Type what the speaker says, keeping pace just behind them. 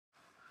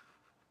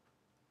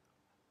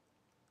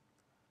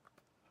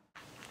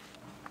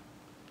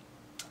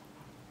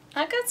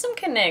I got some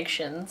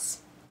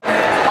connections.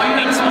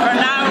 It's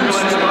pronounced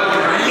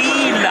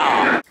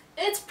Leela.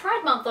 It's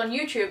Pride Month on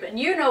YouTube, and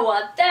you know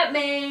what that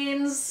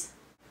means.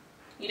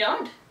 You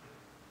don't?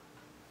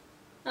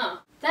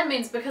 Oh. That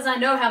means because I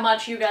know how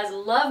much you guys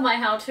love my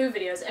how-to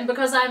videos, and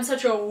because I am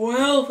such a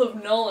wealth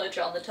of knowledge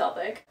on the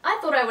topic, I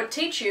thought I would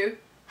teach you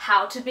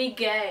how to be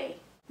gay.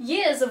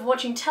 Years of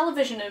watching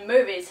television and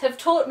movies have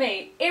taught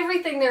me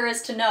everything there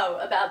is to know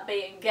about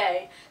being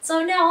gay,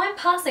 so now I'm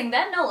passing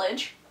that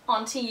knowledge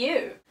on to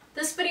you.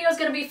 This video is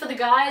going to be for the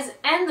guys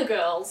and the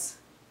girls.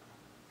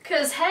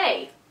 Cause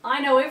hey, I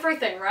know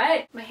everything,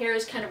 right? My hair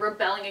is kind of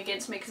rebelling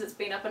against me because it's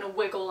been up in a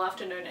wig all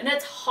afternoon and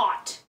it's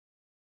hot.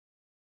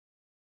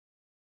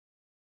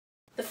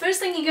 The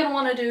first thing you're going to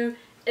want to do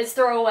is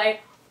throw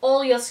away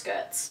all your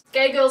skirts.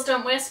 Gay girls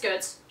don't wear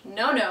skirts.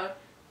 No,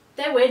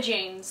 they wear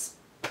jeans.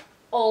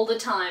 All the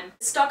time.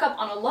 Stock up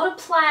on a lot of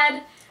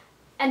plaid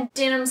and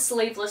denim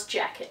sleeveless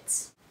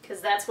jackets.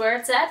 Because that's where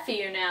it's at for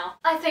you now.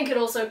 I think it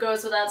also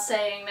goes without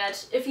saying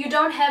that if you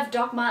don't have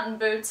Doc Marten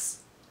boots,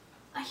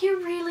 are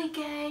you really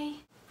gay?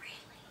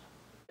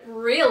 Really?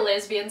 Real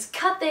lesbians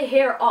cut their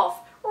hair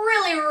off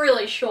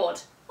really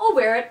short, or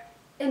wear it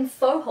in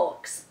faux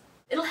hawks.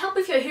 It'll help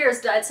if your hair is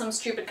dyed some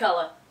stupid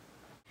colour.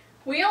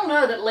 We all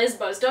know that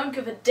lesbos don't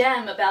give a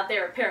damn about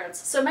their appearance,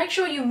 so make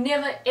sure you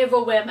never ever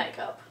wear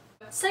makeup.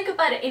 Say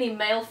goodbye to any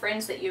male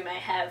friends that you may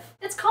have.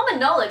 It's common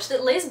knowledge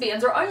that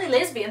lesbians are only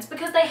lesbians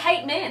because they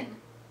hate men.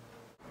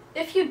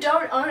 If you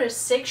don't own a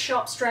sex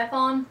shop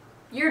strap-on,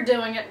 you're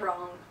doing it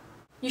wrong.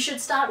 You should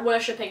start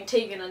worshipping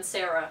Tegan and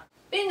Sarah.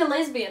 Being a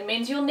lesbian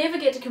means you'll never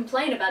get to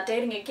complain about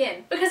dating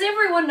again, because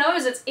everyone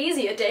knows it's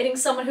easier dating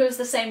someone who is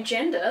the same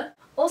gender.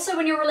 Also,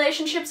 in your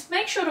relationships,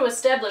 make sure to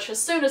establish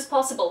as soon as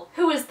possible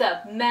who is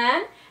the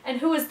man and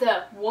who is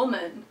the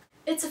woman.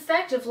 It's a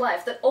fact of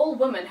life that all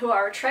women who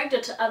are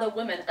attracted to other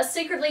women are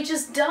secretly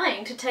just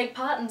dying to take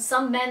part in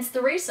some man's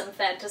threesome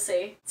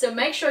fantasy. So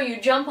make sure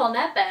you jump on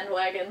that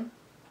bandwagon.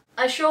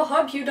 I sure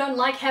hope you don't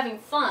like having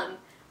fun,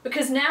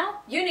 because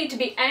now you need to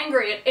be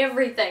angry at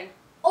everything,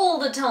 all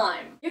the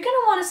time. You're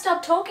gonna want to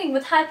stop talking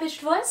with high-pitched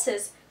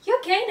voices.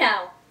 You're gay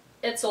now.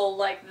 It's all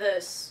like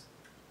this.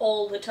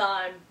 All the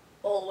time.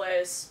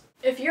 Always.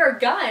 If you're a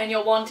guy and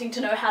you're wanting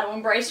to know how to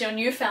embrace your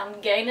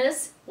newfound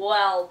gayness,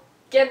 well,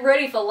 get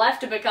ready for life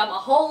to become a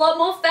whole lot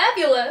more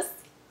fabulous!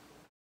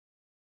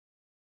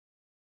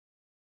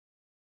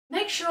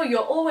 Make sure you're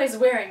always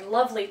wearing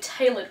lovely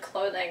tailored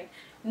clothing.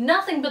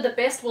 Nothing but the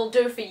best will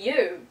do for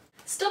you.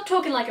 Stop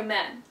talking like a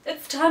man.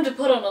 It's time to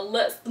put on a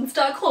list and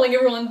start calling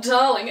everyone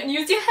darling and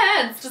use your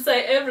hands to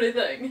say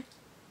everything.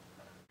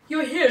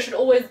 Your hair should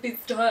always be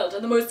styled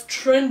in the most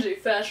trendy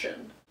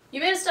fashion. You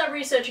better start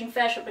researching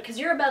fashion because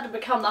you're about to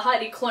become the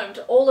Heidi Klum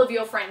to all of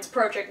your friends'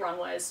 project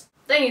runways.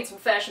 They need some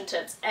fashion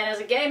tips, and as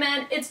a gay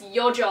man, it's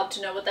your job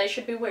to know what they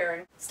should be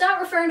wearing.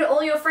 Start referring to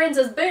all your friends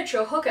as bitch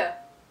or hooker.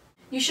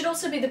 You should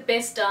also be the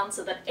best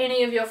dancer that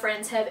any of your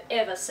friends have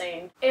ever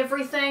seen.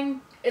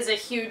 Everything is a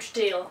huge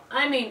deal.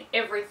 I mean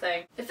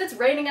everything. If it's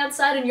raining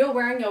outside and you're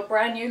wearing your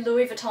brand new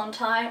Louis Vuitton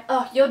tie,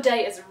 oh, your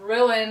day is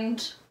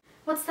ruined.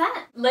 What's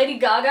that? Lady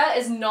Gaga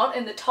is not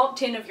in the top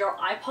 10 of your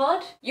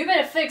iPod? You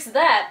better fix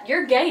that.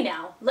 You're gay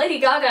now. Lady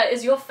Gaga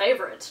is your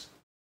favorite.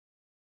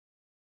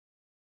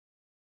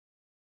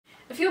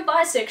 If you're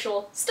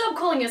bisexual, stop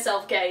calling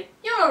yourself gay.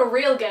 You're not a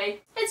real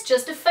gay. It's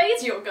just a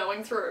phase you're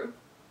going through.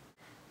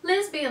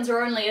 Lesbians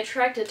are only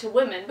attracted to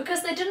women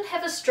because they didn't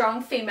have a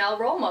strong female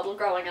role model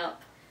growing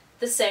up.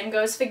 The same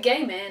goes for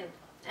gay men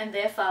and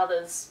their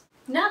fathers.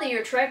 Now that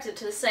you're attracted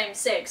to the same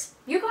sex,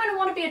 you're going to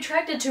want to be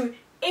attracted to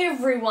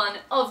everyone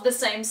of the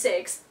same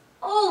sex,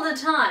 all the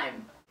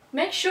time.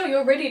 Make sure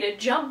you're ready to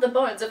jump the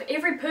bones of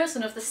every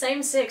person of the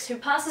same sex who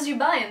passes you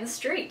by in the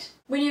street.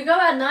 When you go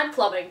out night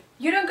clubbing,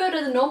 you don't go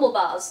to the normal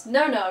bars.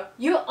 No,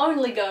 you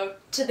only go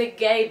to the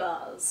gay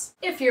bars.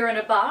 If you're in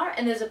a bar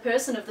and there's a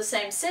person of the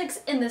same sex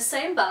in the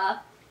same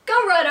bar,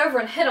 go right over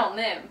and hit on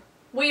them.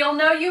 We all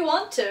know you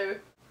want to.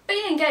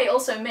 Being gay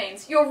also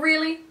means you're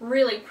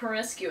really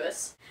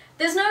promiscuous.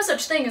 There's no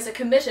such thing as a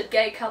committed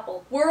gay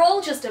couple. We're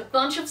all just a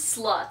bunch of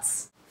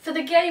sluts. For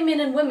the gay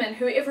men and women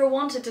who ever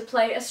wanted to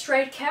play a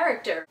straight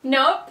character,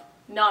 nope,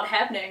 not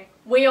happening.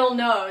 We all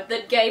know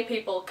that gay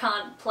people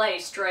can't play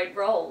straight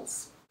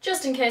roles.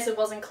 Just in case it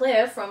wasn't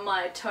clear from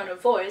my tone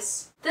of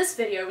voice, this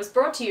video was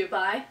brought to you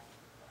by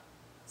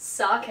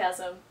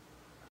sarcasm.